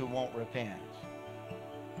sinners who won't repent.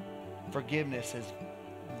 Forgiveness is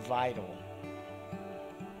vital.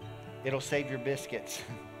 It'll save your biscuits.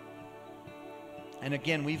 And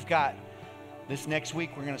again, we've got this next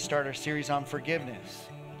week, we're going to start our series on forgiveness.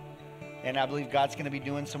 And I believe God's going to be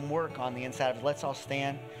doing some work on the inside of us. Let's all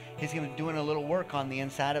stand. He's going to be doing a little work on the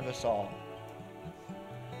inside of us all.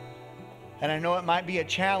 And I know it might be a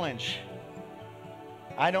challenge.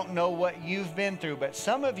 I don't know what you've been through, but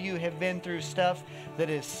some of you have been through stuff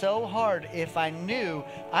that is so hard. If I knew,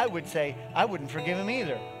 I would say, I wouldn't forgive him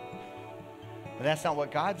either. But that's not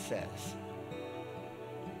what God says.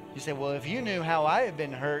 You say, well, if you knew how I have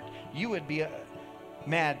been hurt, you would be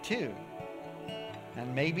mad too.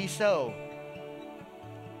 And maybe so.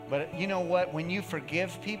 But you know what? When you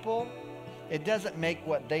forgive people, it doesn't make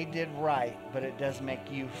what they did right, but it does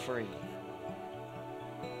make you free.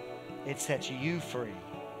 It sets you free.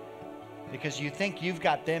 Because you think you've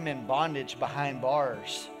got them in bondage behind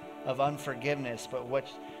bars of unforgiveness, but what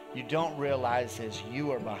you don't realize is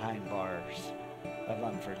you are behind bars of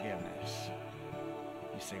unforgiveness.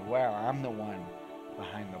 You say, wow, I'm the one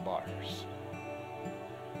behind the bars.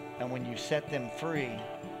 And when you set them free,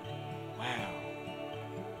 wow.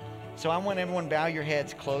 So I want everyone, bow your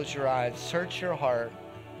heads, close your eyes, search your heart.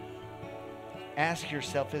 Ask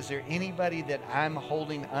yourself, is there anybody that I'm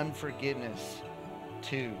holding unforgiveness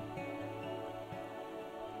to?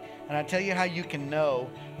 And I tell you how you can know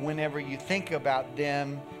whenever you think about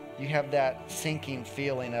them, you have that sinking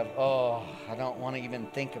feeling of, oh, I don't want to even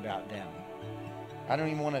think about them. I don't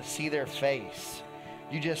even want to see their face.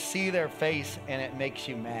 You just see their face and it makes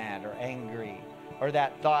you mad or angry, or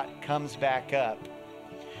that thought comes back up,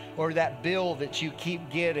 or that bill that you keep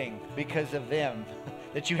getting because of them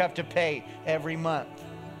that you have to pay every month,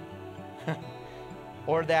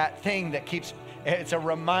 or that thing that keeps, it's a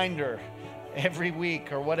reminder every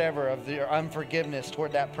week or whatever of your unforgiveness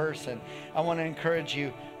toward that person. I want to encourage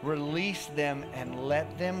you, release them and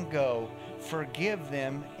let them go. Forgive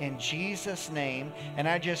them in Jesus' name. And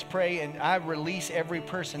I just pray and I release every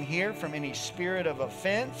person here from any spirit of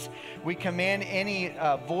offense. We command any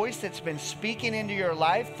voice that's been speaking into your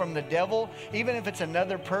life from the devil, even if it's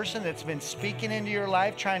another person that's been speaking into your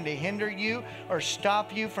life, trying to hinder you or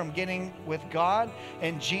stop you from getting with God.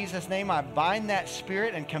 In Jesus' name, I bind that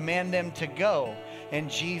spirit and command them to go. In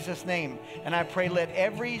Jesus' name. And I pray, let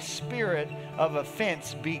every spirit of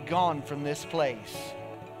offense be gone from this place.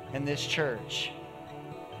 In this church.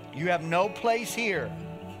 You have no place here.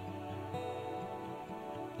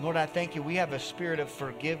 Lord, I thank you. We have a spirit of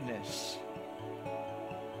forgiveness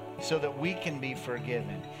so that we can be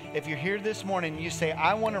forgiven. If you're here this morning and you say,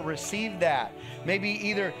 I want to receive that, maybe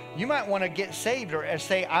either you might want to get saved or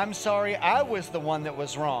say, I'm sorry, I was the one that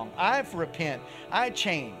was wrong. I repent. I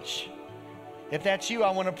change. If that's you,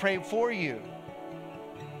 I want to pray for you.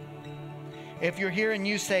 If you're here and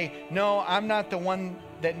you say, no, I'm not the one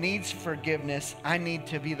that needs forgiveness, I need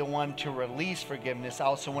to be the one to release forgiveness, I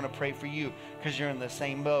also want to pray for you because you're in the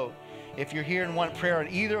same boat. If you're here and want prayer on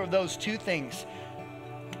either of those two things,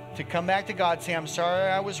 to come back to God, say, I'm sorry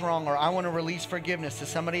I was wrong, or I want to release forgiveness to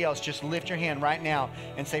somebody else, just lift your hand right now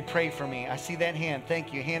and say, pray for me. I see that hand.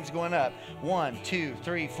 Thank you. Hands going up. 1, 2,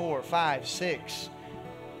 3, 4, 5, 6.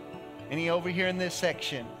 Any over here in this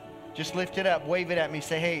section? Just lift it up. Wave it at me.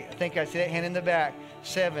 Say, hey, I think I see that hand in the back.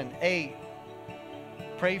 7, 8.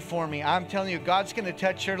 Pray for me. I'm telling you, God's going to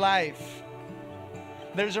touch your life.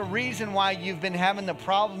 There's a reason why you've been having the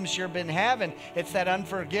problems you've been having. It's that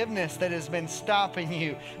unforgiveness that has been stopping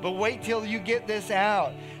you. But wait till you get this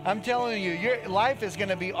out. I'm telling you, your life is going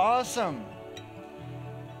to be awesome.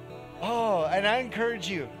 Oh, and I encourage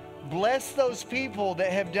you, Bless those people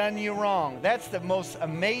that have done you wrong. That's the most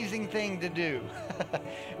amazing thing to do.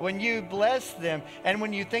 When you bless them, and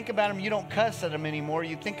when you think about them, you don't cuss at them anymore.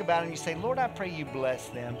 You think about them, you say, Lord, I pray you bless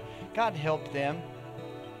them. God, help them.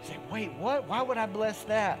 You say, wait, what? Why would I bless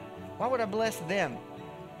that? Why would I bless them?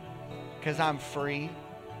 Because I'm free,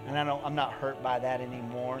 and I'm not hurt by that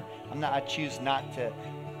anymore. I choose not to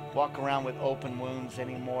walk around with open wounds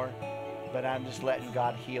anymore. But I'm just letting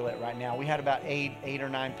God heal it right now. We had about eight or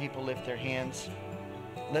nine people lift their hands.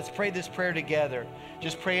 Let's pray this prayer together.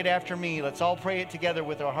 Just pray it after me. Let's all pray it together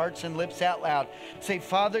with our hearts and lips out loud. Say,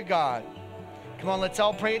 Father God. Come on, let's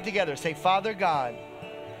all pray it together. Say, Father God,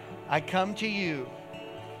 I come to you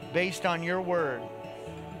based on your word.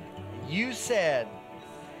 You said,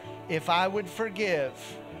 if I would forgive,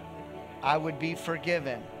 I would be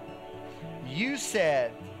forgiven. You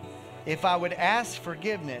said, if I would ask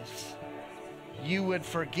forgiveness, you would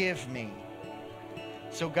forgive me.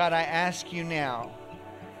 So God, I ask you now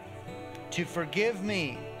to forgive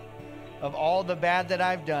me of all the bad that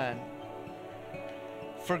I've done.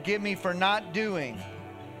 Forgive me for not doing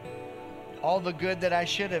all the good that I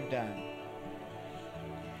should have done.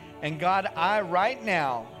 And God, I right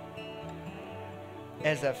now,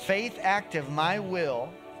 as a faith act of my will,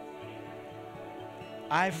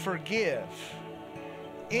 I forgive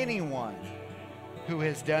anyone who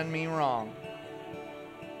has done me wrong.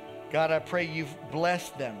 God, I pray you've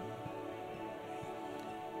blessed them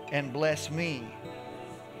and bless me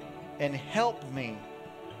and help me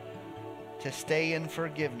to stay in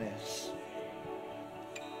forgiveness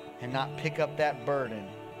and not pick up that burden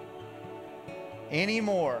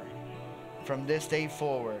anymore from this day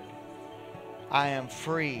forward. I am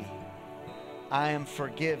free. I am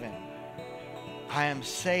forgiven. I am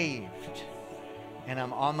saved. And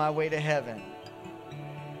I'm on my way to heaven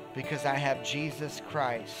because I have Jesus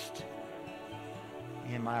Christ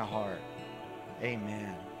in my heart.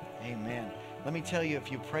 Amen. Amen. Let me tell you,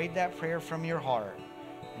 if you prayed that prayer from your heart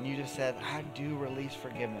and you just said, I do release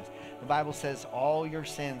forgiveness, the Bible says all your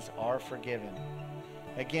sins are forgiven.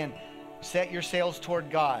 Again, set your sails toward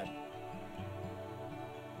God.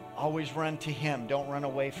 Always run to Him. Don't run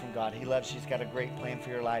away from God. He loves you. He's got a great plan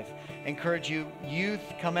for your life. Encourage you, youth,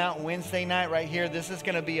 come out Wednesday night right here. This is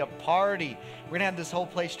going to be a party. We're going to have this whole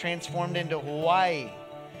place transformed into Hawaii.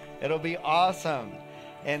 It'll be awesome.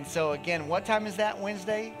 And so again, what time is that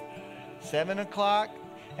Wednesday? 7 o'clock.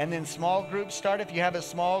 And then small groups start. If you have a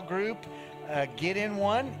small group, get in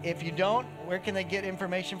one. If you don't, where can they get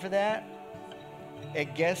information for that?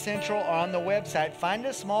 At Guest Central or on the website. Find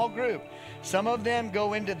a small group. Some of them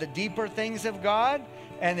go into the deeper things of God,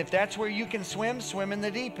 and if that's where you can swim, swim in the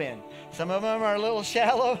deep end. Some of them are a little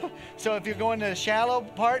shallow, so if you're going to the shallow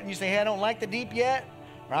part and you say, hey, I don't like the deep yet,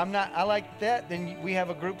 or I like that, then we have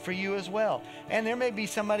a group for you as well. And there may be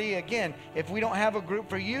somebody, again, if we don't have a group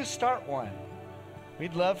for you, start one.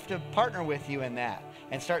 We'd love to partner with you in that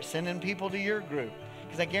and start sending people to your group.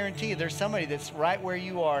 Because I guarantee you there's somebody that's right where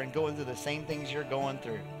you are and going through the same things you're going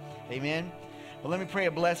through. Amen? Well, let me pray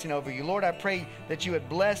a blessing over you. Lord, I pray that you would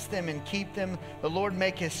bless them and keep them. The Lord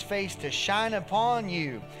make His face to shine upon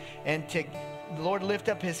you and to, the Lord, lift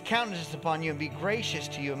up His countenance upon you and be gracious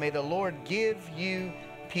to you. And may the Lord give you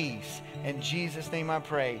peace. In Jesus' name I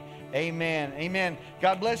pray. Amen. Amen.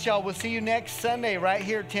 God bless y'all. We'll see you next Sunday right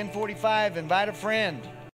here at 10:45. Invite a friend.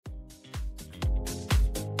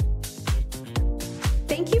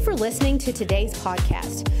 Thank you for listening to today's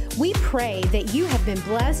podcast. We pray that you have been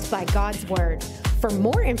blessed by God's Word. For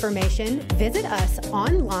more information, visit us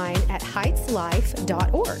online at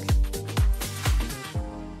heightslife.org.